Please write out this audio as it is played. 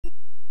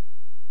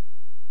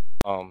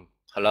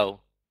Hello,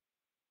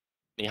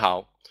 你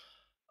好.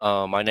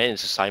 My name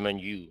is Simon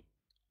Yu.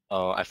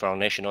 I'm from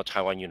National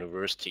Taiwan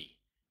University.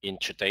 In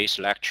today's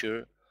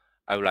lecture,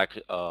 I would like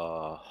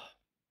to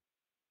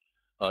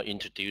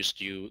introduce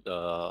you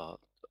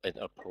an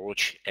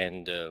approach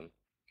and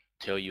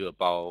tell you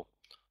about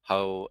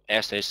how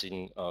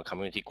assessing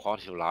community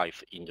quality of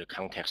life in the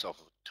context of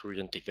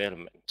tourism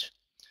development.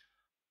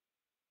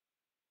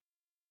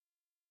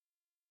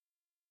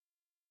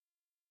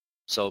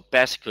 So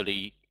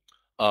basically,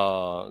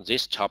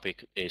 this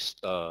topic is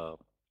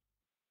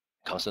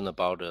concerned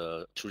about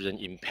the tourism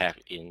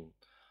impact in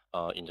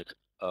the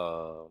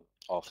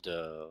of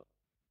the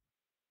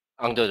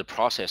under the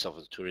process of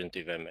the tourism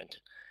development,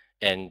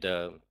 and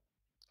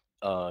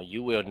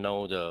you will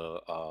know the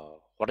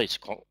what is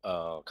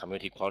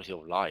community quality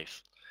of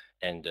life,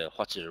 and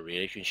what's the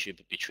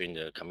relationship between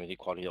the community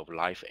quality of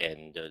life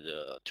and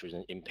the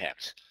tourism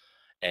impact,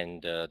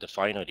 and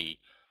finally,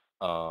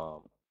 uh,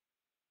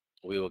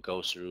 we will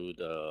go through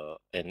the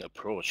an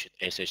approach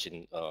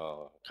assessing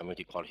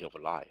community quality of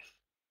life.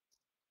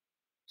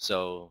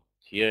 So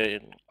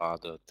here are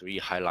the three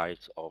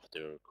highlights of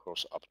the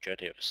course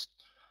objectives.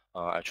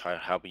 I try to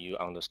help you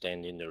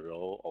understanding the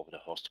role of the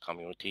host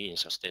community in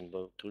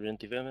sustainable tourism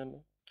development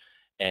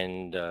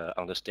and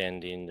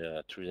understanding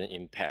the tourism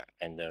impact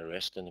and the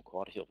resident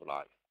quality of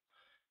life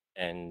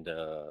and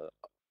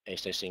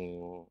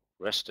assessing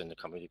resident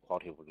community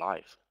quality of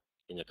life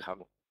in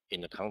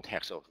the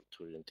context of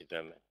tourism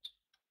development.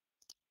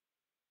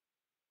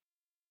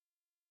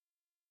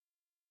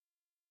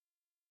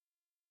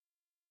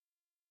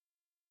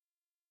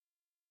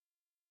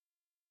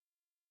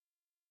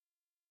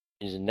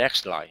 In the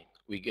next slide,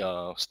 we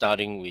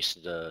starting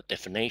with the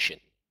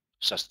definition,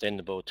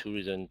 sustainable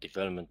tourism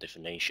development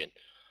definition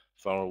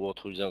from World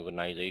Tourism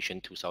Organization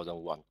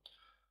 2001.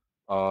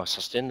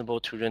 Sustainable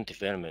tourism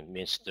development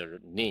means the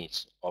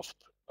needs of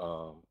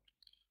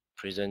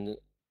present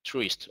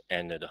tourists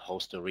and the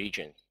host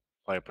region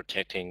while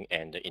protecting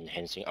and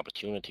enhancing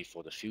opportunity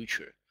for the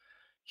future.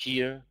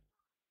 Here,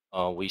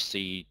 we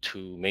see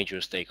two major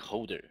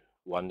stakeholders.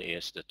 One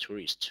is the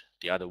tourist,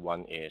 the other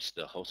one is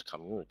the host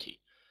community.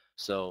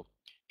 So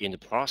in the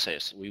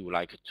process, we would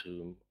like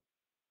to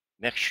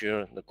make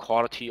sure the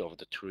quality of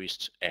the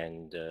tourists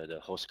and the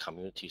host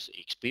community's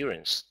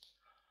experience.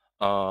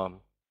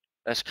 Um,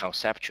 that's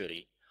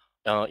conceptually.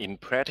 In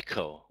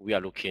practical, we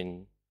are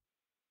looking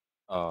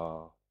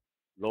uh,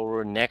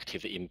 lower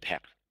negative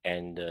impact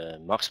and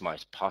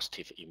maximize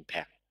positive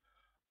impact.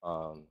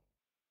 Um,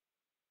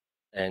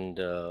 and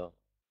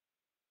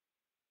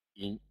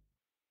in,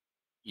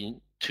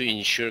 to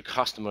ensure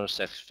customer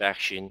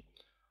satisfaction,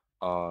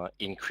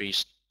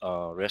 increase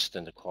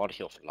resident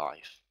quality of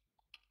life.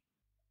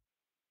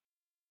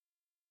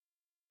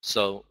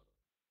 So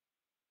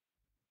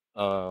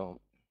uh,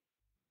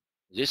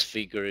 this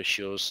figure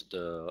shows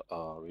the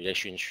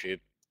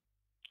relationship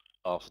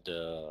of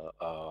the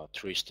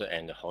tourist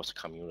and the host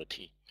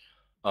community.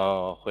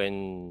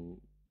 When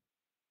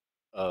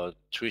a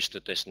tourist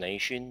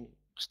destination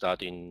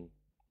starting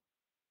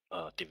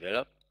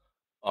develop,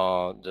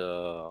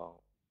 the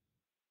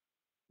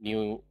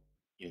new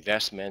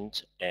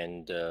investment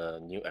and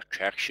new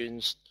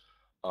attractions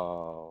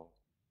uh,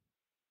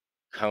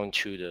 come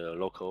to the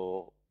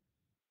local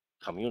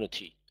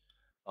community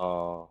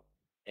uh,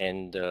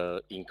 and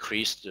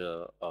increase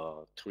the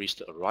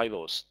tourist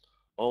arrivals.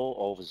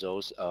 All of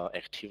those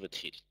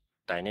activities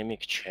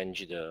dynamic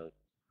change the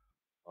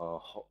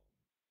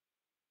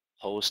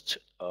host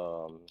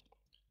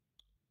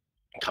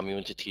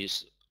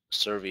communities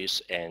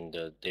service and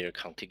their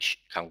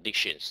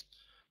conditions.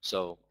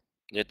 So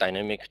the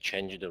dynamic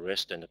change the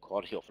rest and the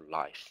quality of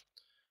life.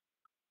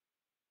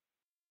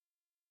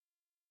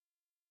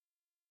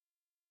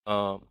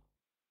 Um,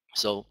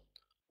 so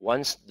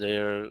once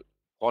their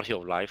quality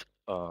of life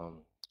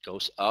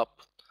goes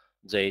up,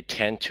 they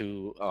tend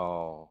to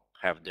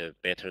have the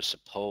better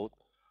support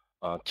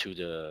to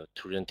the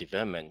tourism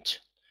development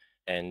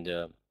and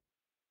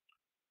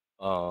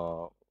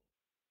uh,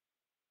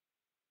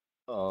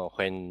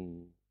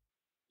 when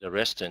the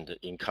resident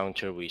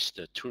encounter with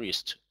the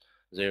tourist,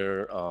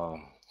 their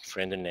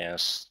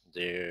friendliness,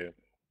 their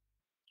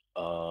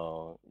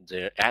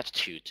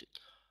attitude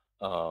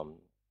um,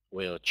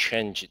 will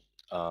change,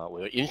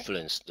 will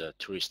influence the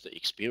tourist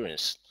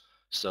experience.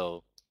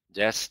 So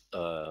that's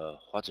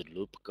what the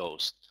loop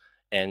goes,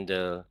 and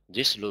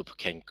this loop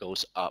can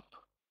goes up.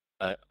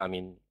 I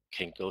mean,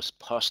 can goes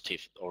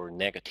positive or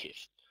negative.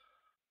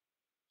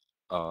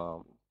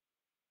 Um,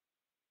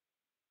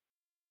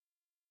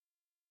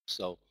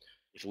 so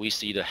if we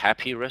see the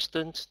happy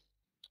resident,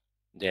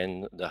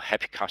 then the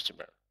happy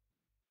customer.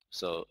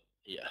 So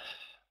yeah.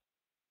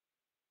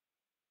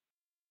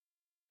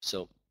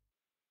 So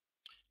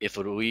if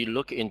we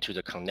look into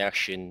the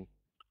connection,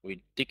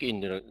 we dig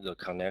into the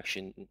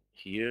connection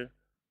here,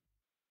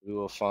 we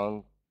will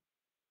find,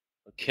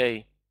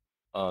 okay,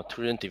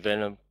 tourism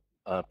development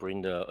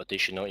bring the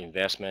additional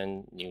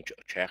investment, new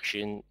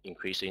attraction,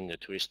 increasing the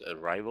tourist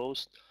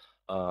arrivals.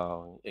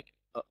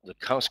 The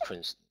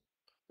consequence,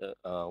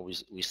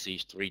 we see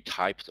three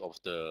types of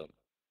the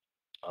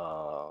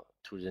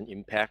tourism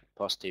impact: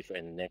 positive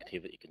and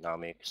negative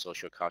economic,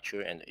 social,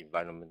 culture, and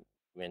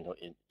environmental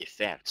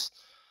effects.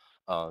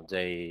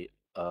 They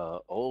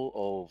all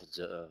of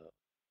the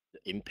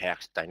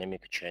impacts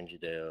dynamic change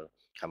the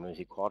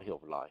community quality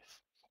of life.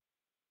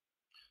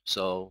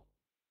 So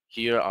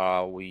here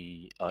are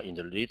we in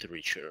the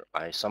literature.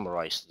 I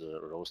summarize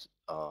those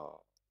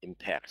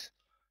impacts.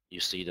 You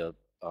see the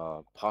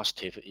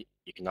positive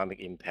economic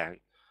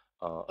impact,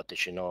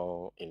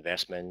 additional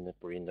investment,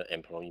 bring the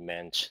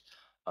employment,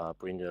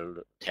 bring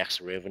the tax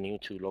revenue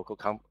to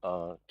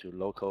to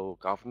local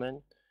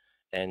government,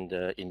 and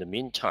in the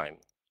meantime,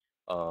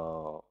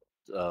 uh,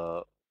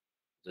 the,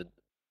 the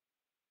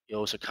it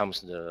also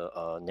comes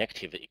the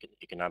negative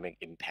economic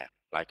impact,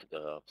 like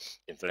the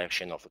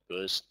inflation of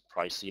goods,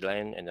 pricey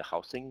land, and the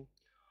housing.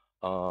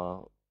 Uh,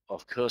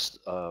 of course,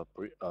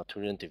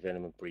 tourism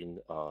development bring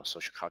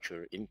social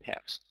cultural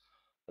impacts.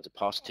 But the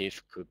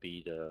positive could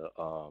be the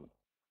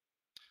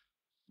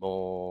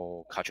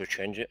more cultural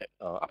change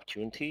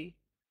opportunity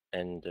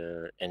and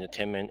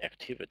entertainment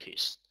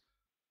activities.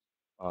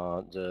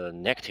 The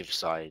negative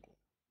side,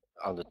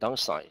 on the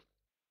downside,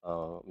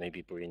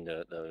 maybe bring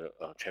the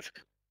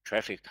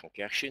traffic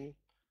congestion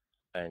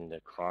and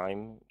the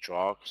crime,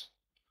 drugs.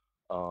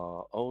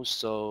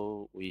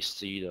 Also, we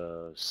see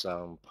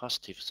some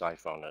positive side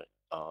from the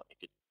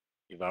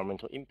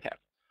environmental impact.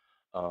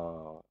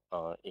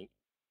 In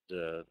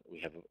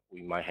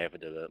we might have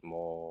the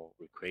more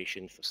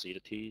recreation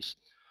facilities.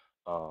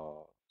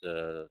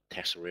 The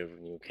tax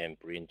revenue can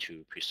bring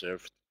to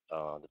preserve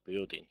the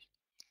buildings,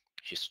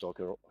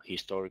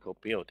 historical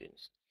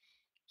buildings.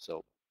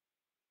 So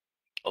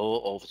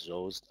all of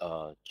those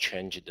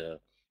change the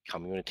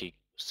community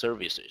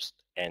services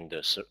and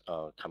the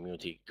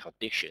community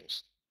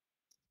conditions.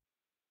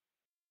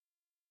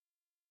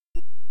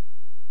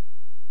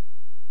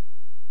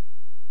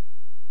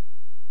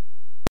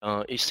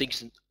 It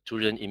seems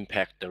tourism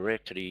impact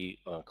directly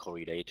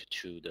correlate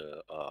to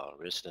the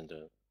resident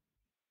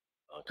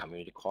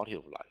community quality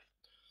of life.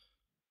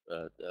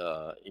 But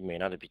it may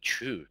not be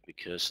true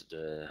because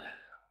the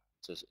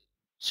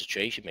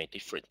situation may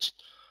different.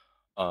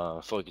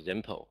 For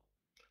example,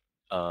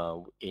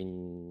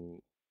 in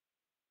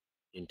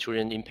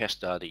tourism impact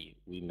study,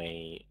 we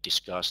may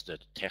discuss the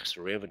tax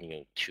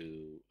revenue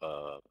to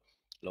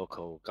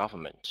local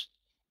government,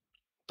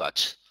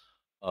 but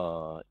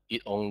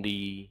it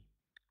only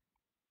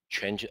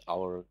changes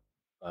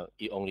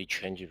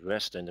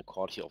resident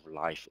quality of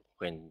life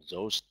when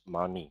those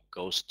money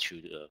goes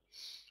to the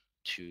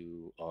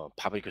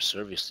public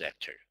service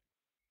sector.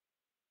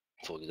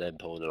 For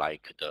example,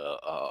 like the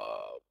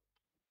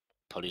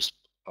police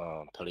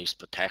police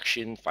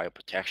protection, fire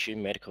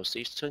protection, medical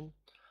system,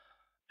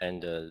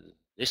 and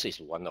this is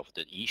one of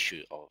the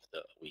issue of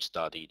the we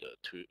study the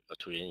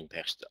tourism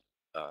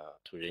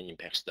tourism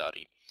impact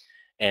study,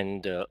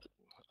 and the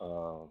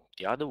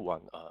other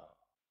one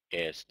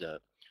is the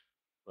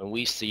when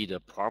we see the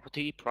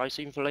property price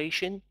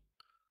inflation,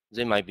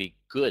 they might be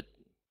good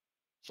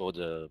for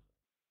the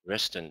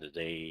resident.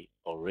 They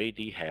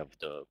already have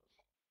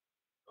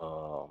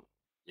uh,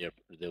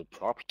 their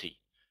property,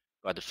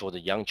 but for the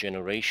young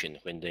generation,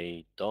 when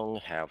they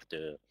don't have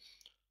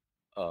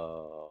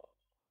uh,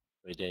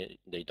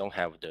 they don't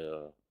have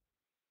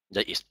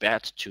they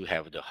expect to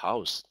have the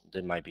house,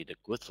 that might be the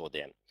good for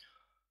them.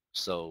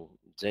 So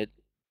they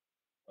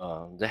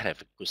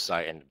have a good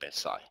side and bad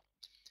side.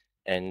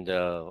 And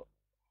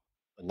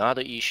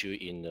another issue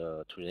in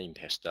the tourism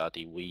impact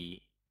study,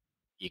 we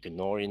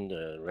ignoring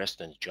the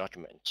resident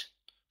judgment.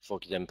 For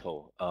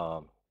example,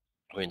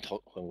 when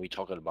we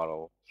talk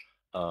about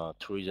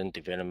tourism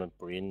development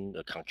bring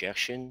the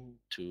congestion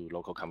to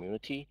local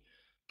community,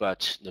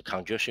 but the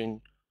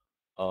congestion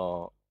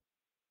uh,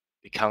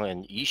 become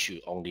an issue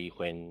only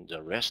when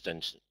the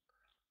residents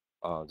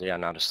they are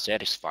not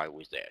satisfied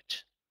with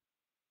that.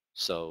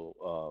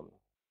 So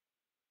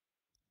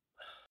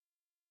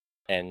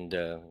and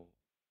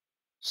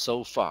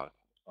so far,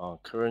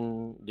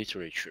 current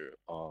literature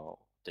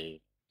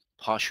they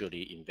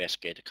partially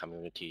investigate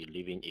community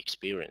living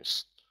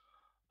experience.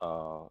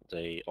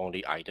 They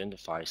only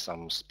identify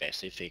some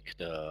specific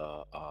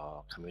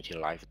community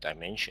life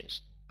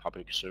dimensions,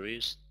 public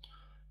service,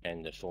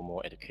 and the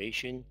formal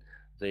education.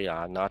 They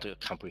are not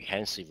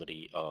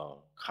comprehensively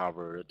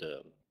cover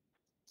the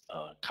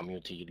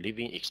community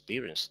living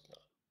experience.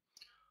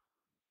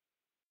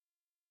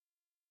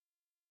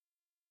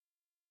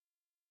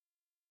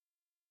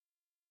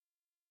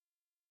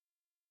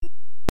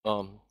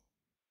 Um,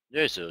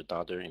 there's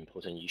another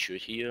important issue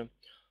here.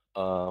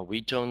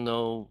 We don't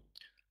know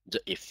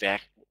the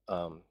effect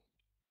um,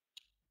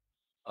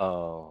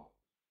 uh,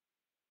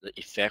 the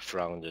effect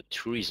from the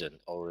tourism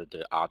or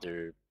the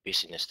other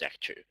business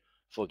sector.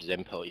 For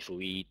example, if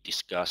we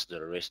discuss the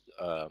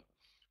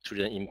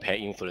tourism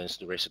impact influence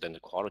the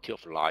resident quality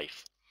of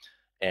life,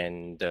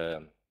 and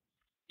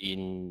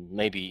in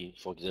maybe,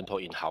 for example,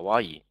 in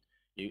Hawaii,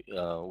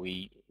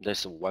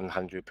 There's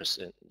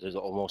 100%. There's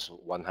almost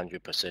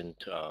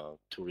 100%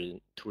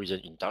 tourism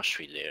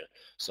industry there.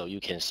 So you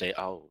can say,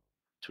 oh,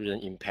 tourism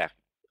impact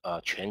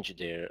change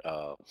their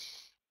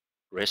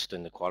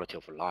resident quality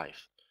of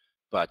life,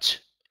 but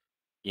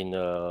in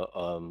a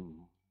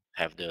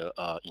have the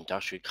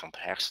industry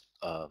complex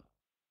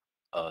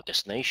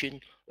destination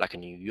like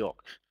New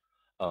York.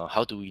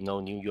 How do we know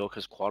New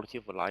York's quality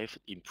of life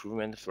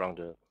improvement from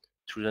the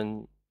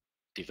tourism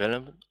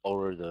development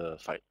or the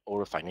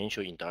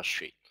financial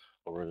industry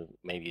or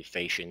maybe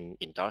fashion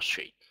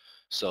industry?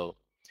 So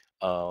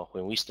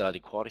when we study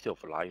quality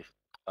of life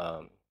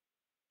um,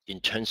 in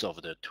terms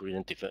of the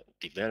tourism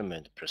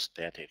development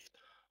perspective,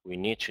 we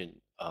need to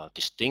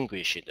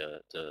distinguish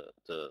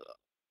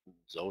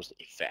those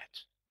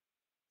effects.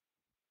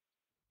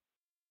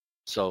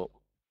 So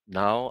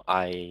now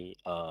I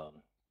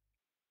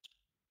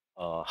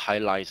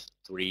highlight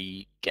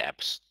three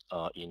gaps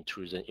in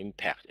tourism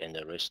impact and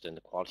the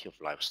resident quality of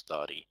life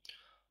study.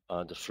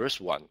 The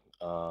first one,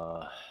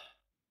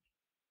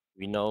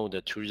 we know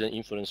the tourism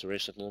influence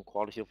resident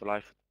quality of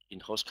life in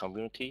host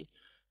community,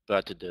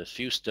 but the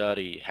few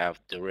study have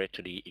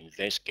directly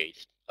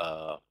investigated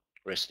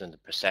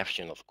resident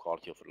perception of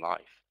quality of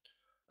life.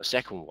 The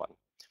second one,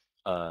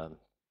 um,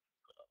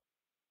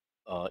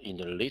 in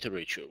the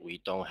literature,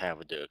 we don't have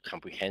the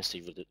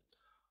comprehensive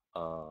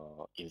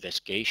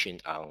investigation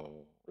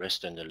on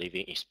resident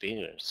living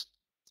experience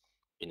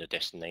in the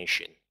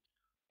destination.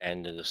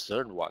 And the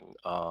third one,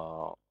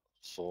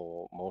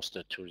 for most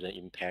tourism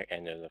impact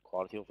and the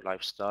quality of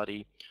life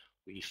study,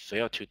 we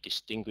fail to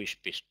distinguish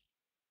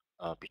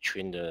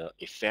between the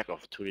effect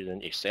of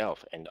tourism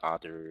itself and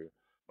other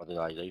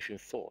modernization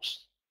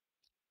force.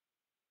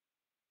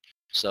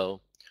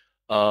 So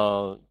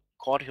uh,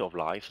 quality of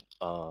life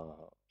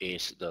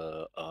is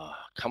the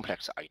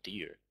complex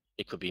idea.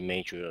 It could be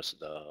measured as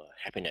the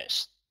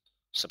happiness,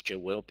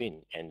 subject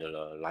well-being, and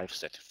life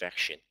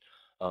satisfaction.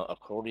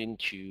 According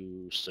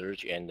to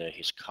Serge and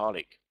his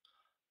colleague,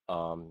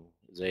 um,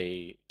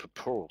 they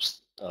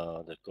proposed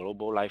the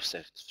global life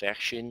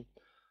satisfaction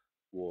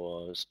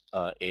was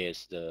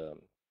is the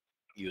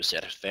your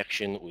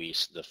satisfaction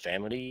with the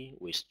family,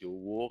 with your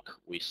work,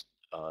 with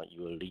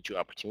your leisure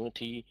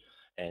opportunity,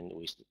 and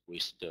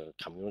with the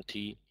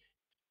community.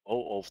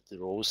 All of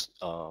those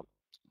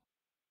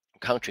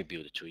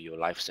contribute to your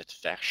life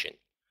satisfaction.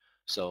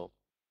 So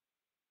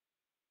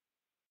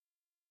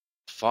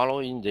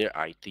following their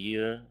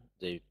idea,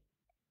 they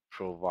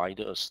provide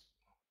us.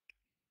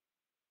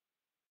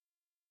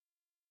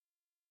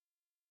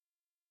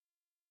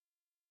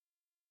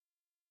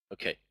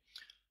 Okay,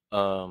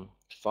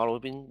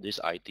 following this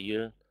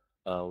idea,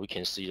 we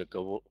can see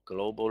the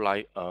global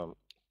life,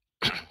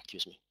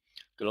 excuse me,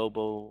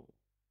 global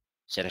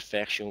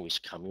satisfaction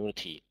with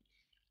community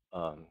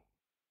um,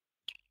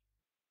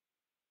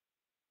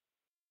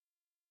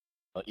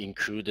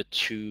 include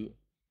two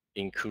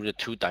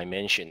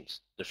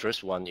dimensions. The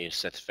first one is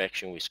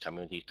satisfaction with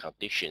community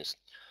conditions.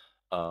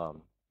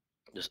 Um,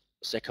 the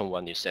second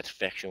one is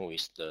satisfaction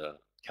with the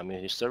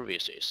community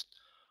services.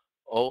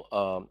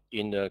 All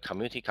in the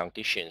community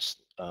conditions,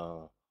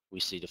 we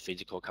see the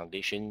physical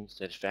condition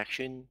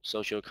satisfaction,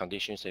 social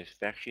condition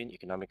satisfaction,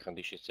 economic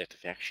condition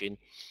satisfaction,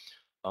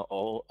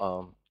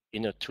 all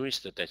in a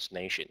tourist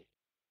destination.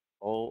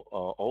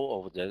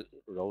 All of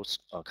those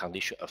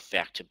conditions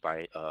affected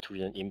by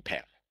tourism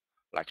impact,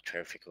 like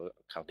traffic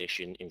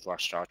condition,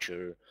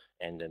 infrastructure,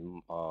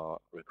 and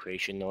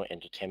recreational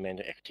entertainment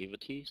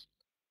activities.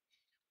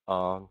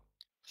 Um,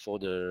 for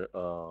the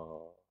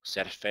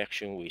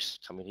satisfaction with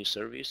community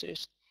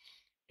services,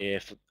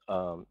 if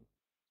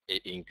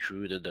it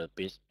included the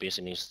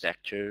business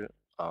sector,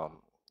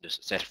 the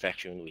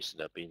satisfaction with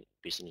the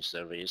business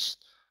service,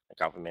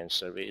 government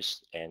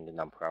service, and the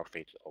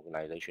nonprofit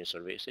organization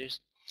services.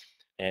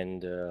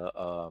 And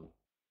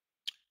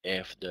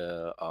if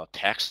the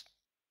tax,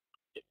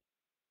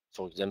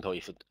 for example,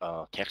 if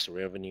tax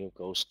revenue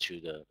goes to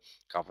the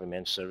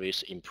government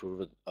service,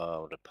 improve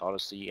the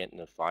policy and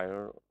the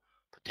fire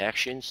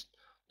protections,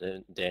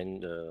 then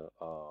the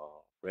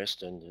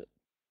resident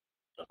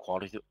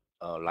quality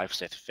life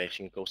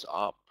satisfaction goes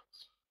up.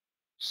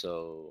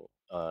 So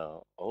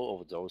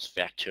all of those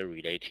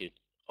factors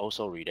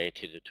also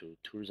related to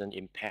tourism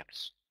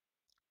impacts.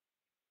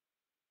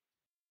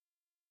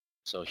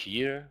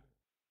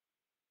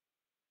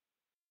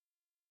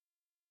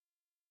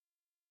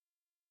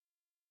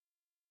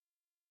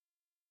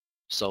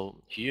 So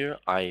here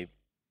I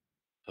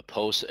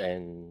propose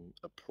an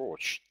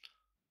approach,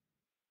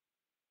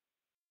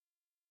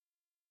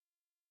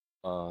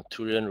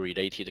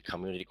 tourism-related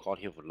community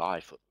quality of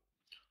life.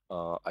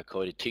 I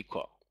call it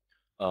TIQA.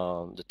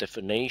 The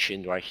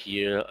definition right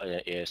here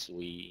is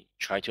we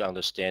try to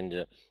understand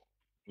the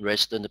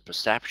resident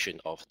perception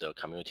of the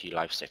community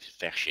life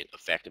satisfaction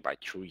affected by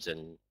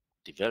tourism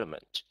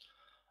development.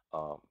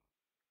 Um,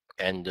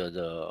 and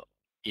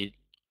it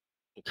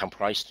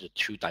comprises the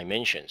two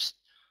dimensions.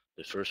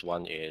 The first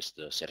one is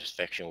the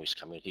satisfaction with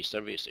community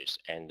services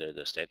and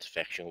the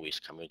satisfaction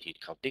with community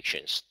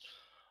conditions.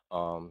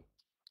 Um,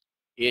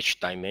 Each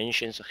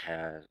dimension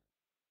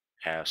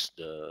has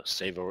the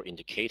several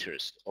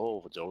indicators.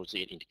 All of those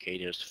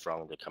indicators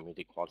from the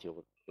community quality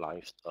of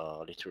life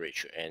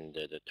literature and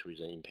the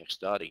tourism impact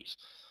studies.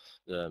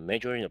 The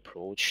measuring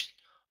approach,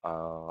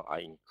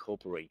 I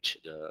incorporate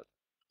the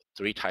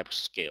three types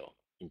of scale: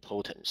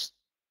 importance,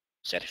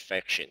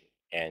 satisfaction,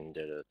 and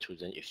the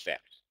tourism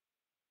effect.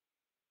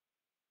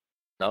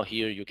 Now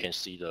here you can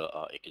see the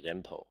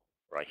example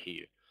right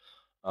here.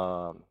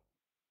 Um,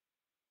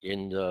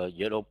 in the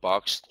yellow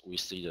box, we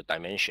see the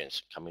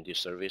dimensions, community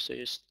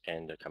services,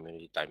 and the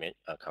community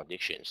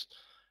conditions.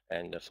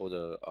 And for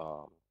the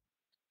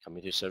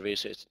community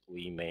services,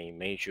 we may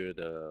measure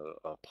the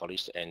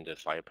police and the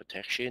fire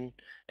protection,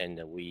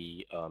 and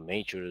we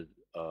measure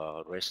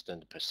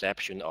resident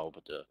perception of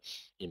the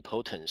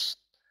importance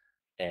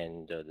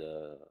and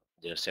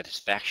their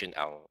satisfaction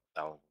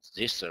on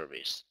this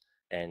service,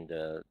 and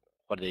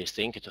what they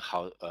think to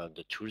how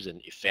the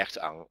tourism effect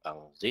on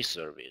these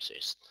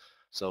services.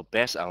 So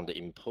based on the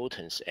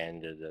importance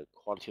and the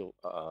quality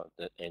of,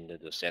 and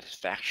the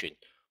satisfaction,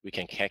 we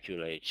can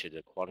calculate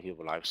the quality of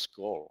life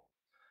score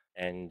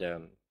and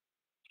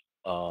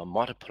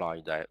multiply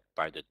that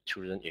by the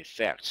tourism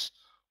effects.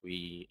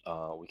 We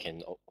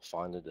can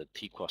find the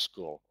T-core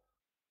score,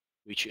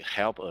 which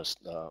help us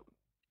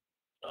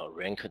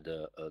rank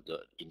the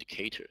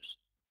indicators.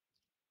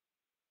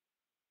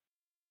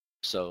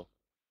 So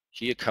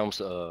here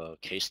comes a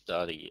case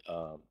study,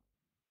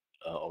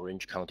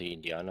 Orange County,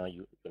 Indiana,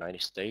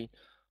 United States.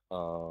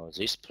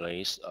 This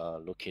place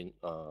looking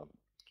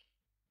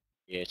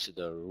it's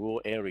the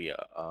rural area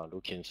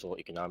looking for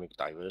economic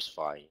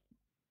diversify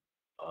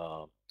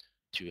uh,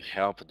 to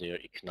help their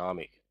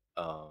economic.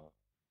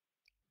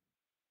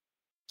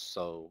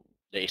 So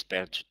they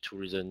expect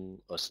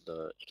tourism as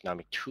the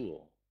economic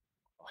tool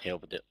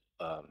help the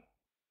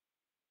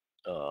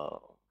uh,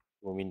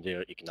 moving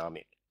their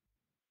economic.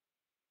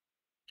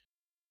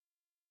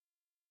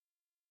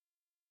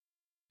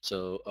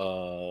 So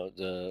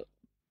the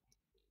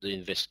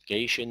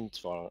investigation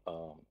from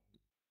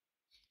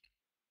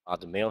are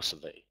the mail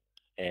survey,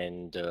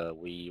 and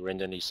we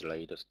randomly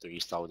selected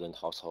 3,000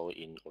 households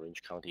in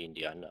Orange County,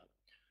 Indiana.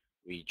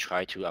 We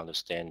try to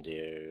understand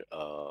their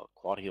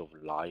quality of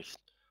life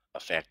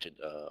affected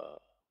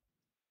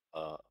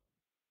uh,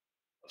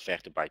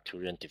 affected by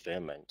tourism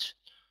development.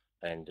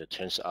 And it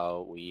turns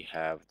out we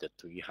have the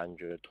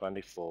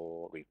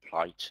 324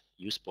 replied,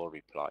 usable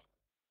reply.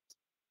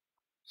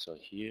 So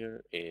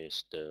here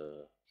is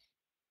the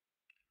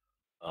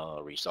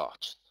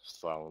result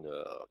from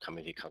the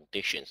community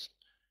conditions.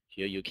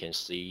 Here you can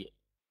see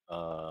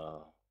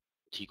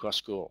T-Cross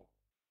score.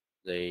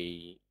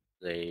 They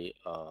they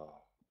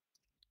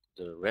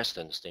the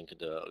residents think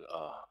the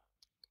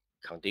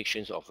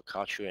conditions of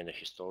culture and the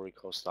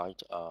historical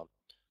site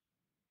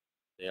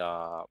they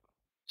are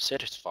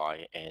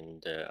satisfied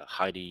and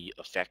highly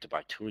affected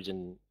by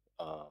tourism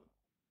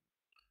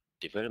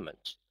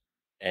development,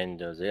 and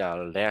they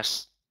are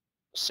less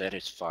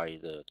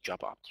satisfied the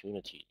job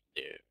opportunity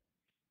there.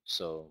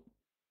 So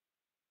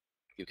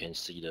you can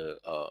see the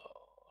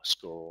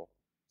score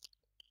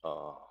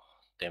uh,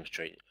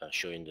 demonstrate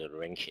showing the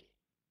ranking.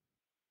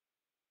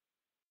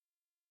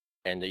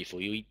 And if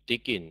we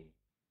dig in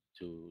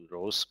to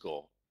row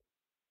score,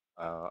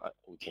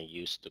 we can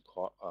use the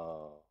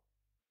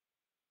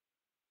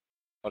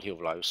quality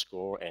of life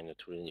score and the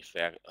tourism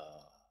effect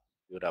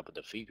build up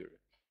the figure.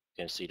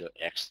 You can see the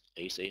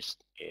x-axis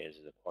is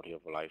the quality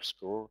of life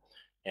score,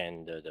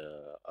 and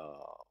the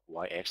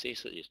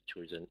y-axis is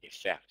tourism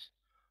effect.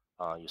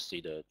 You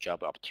see the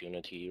job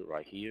opportunity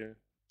right here,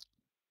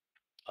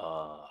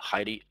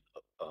 highly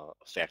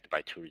affected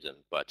by tourism,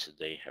 but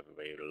they have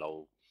very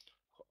low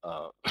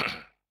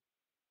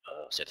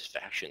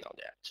satisfaction on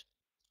that.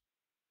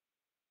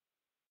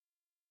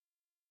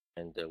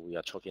 And we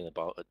are talking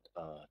about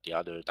the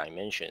other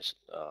dimensions.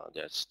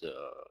 That's the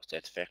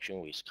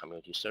satisfaction with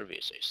community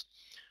services.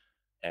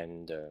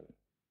 And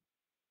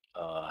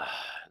the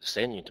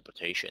same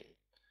interpretation.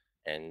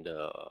 And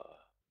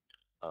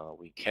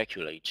we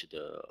calculate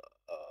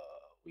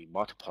we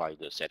multiply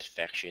the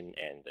satisfaction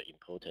and the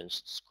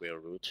importance square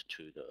root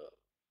to the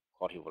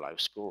quality of life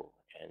score.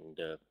 And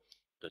the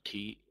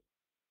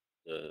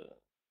the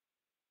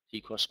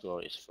T-cross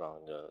score is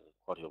from the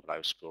quality of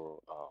life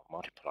score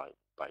multiplied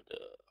by the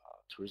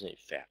tourism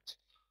effect.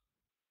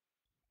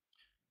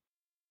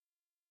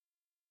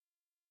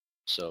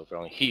 So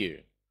from here,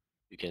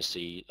 you can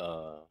see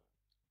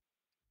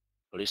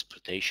police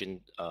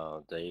protection,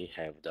 they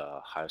have the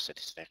higher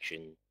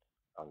satisfaction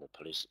on the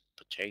police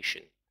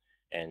protection,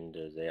 and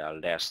they are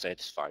less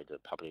satisfied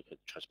with public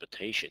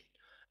transportation.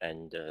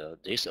 And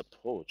this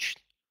approach,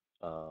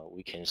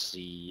 we can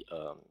see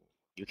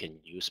you can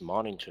use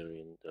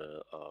monitoring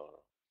the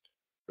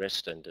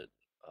resident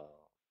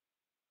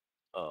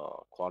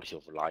quality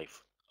of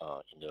life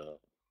in the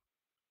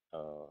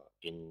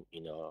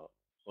in a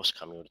host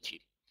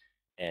community,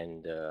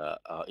 and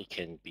it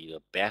can be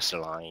the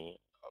baseline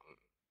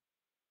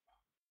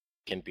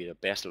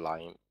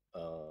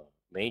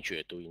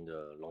measure during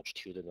the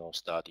longitudinal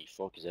study.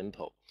 For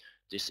example,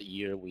 this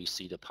year we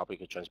see the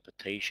public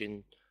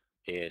transportation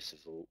is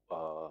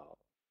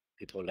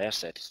people less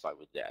satisfied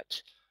with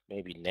that.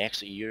 Maybe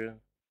next year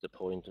the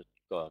point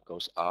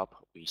goes up.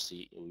 We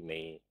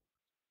may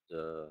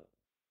the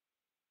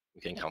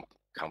we can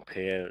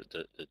compare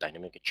the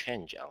dynamic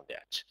change on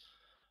that.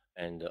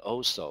 And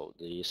also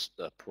this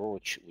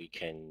approach we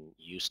can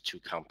use to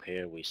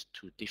compare with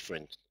two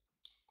different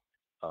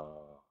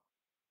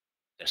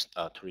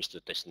uh, tourist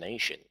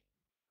destination.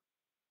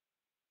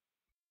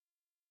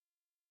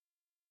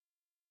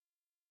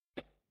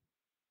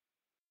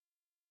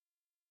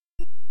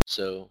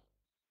 So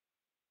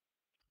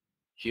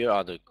here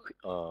are the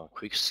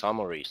quick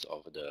summaries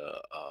of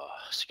the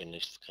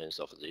significance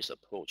of this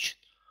approach.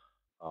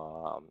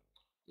 Um,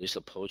 this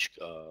approach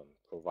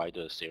provides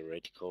a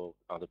theoretical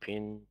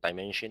underpin,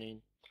 dimensioning,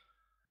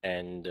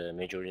 and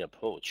measuring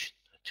approach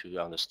to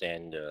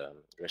understand the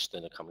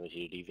resident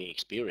community living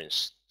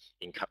experience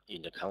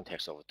in the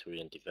context of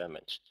tourism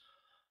development.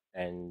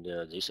 And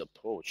this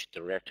approach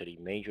directly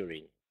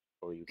measuring,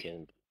 or you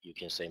can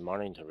say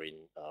monitoring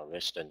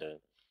resident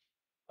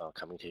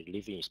community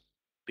living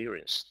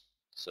experience.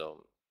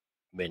 So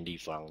mainly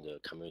from the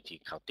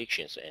community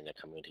conditions and the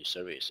community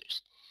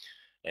services.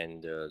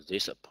 And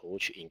this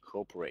approach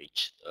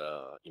incorporates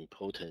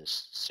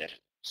importance,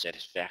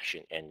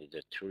 satisfaction, and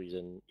the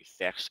tourism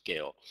effect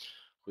scale,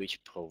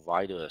 which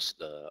provide us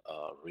the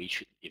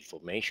rich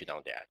information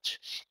on that.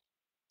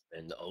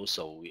 And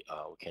also we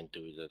can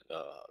do the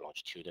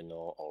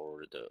longitudinal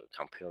or the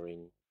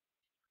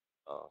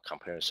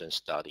comparison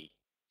study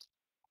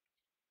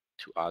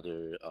to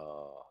other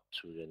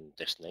tourism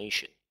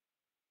destination.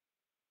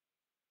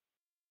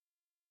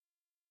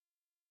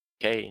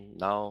 Okay,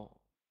 now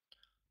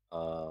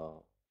uh,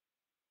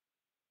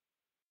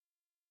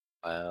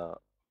 uh,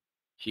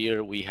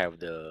 here we have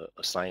the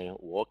assigned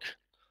work.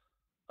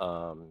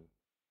 Um,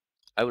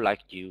 I would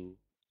like you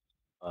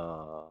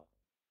uh,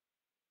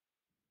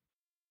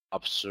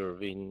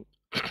 observing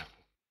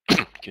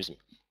excuse me,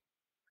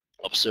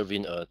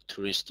 observing a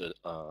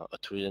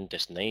tourism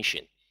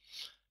destination,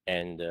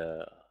 and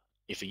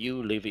if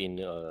you live in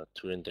a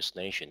tourism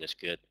destination, that's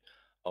good.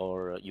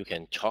 Or you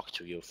can talk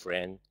to your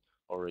friend,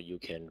 or you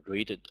can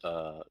read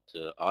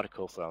the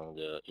article from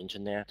the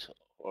internet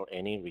or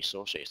any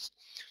resources,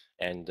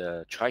 and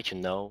try to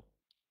know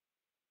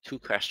two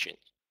questions.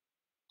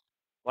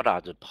 What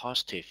are the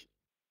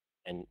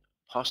and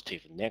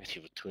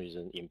negative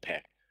tourism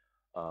impact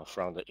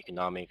from the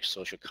economic,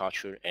 social,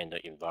 culture, and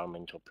the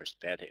environmental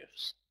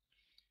perspectives,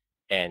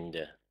 and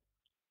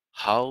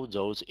how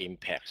those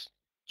impacts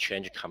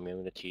change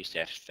community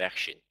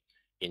satisfaction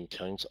in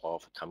terms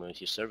of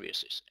community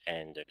services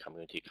and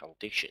community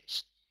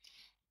conditions.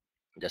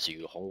 That's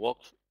your homework.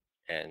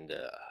 And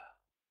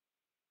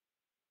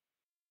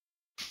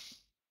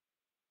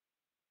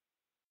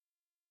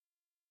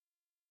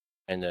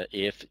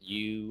if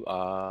you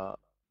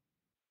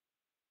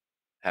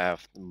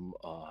have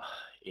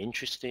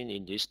interested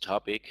in this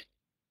topic,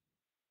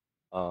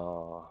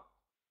 uh,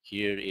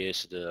 here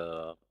is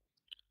the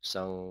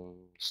some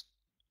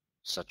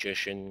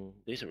suggestion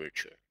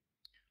literature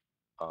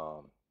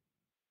um,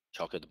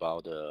 talking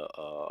about the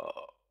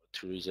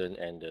tourism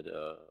and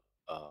the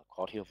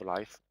quality of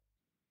life.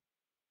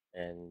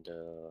 And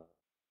the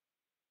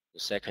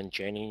second,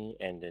 Jenny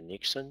and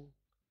Nixon,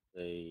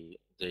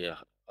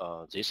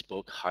 this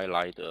book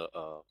highlight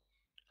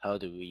how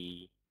do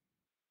we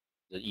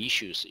the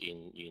issues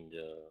in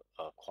the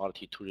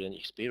quality tourism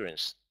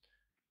experience.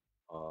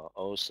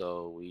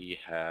 Also, we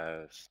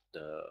have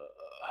the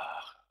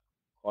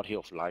quality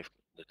of life,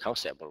 the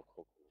concept or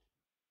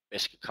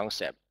basic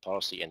concept,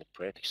 policy, and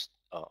practice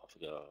of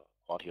the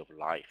quality of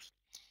life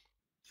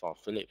from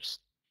Phillips.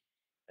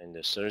 And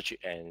the Serge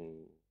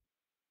and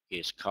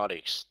his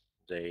colleagues,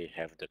 they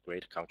have the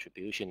great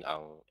contribution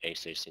on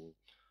assessing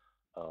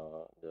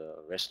the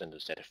resident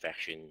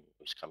satisfaction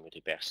with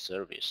community-based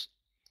service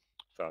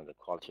from the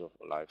quality of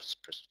life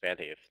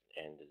perspective,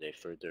 and they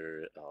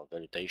further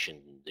validation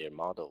their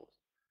model.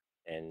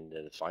 And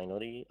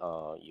finally,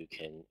 you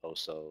can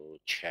also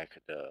check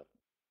the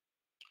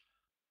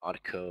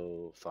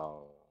article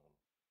from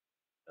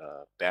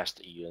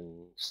Best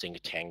UN think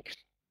tank,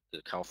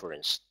 the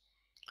conference.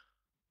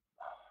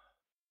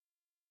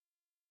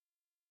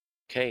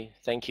 Okay,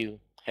 thank you.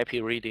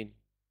 Happy reading.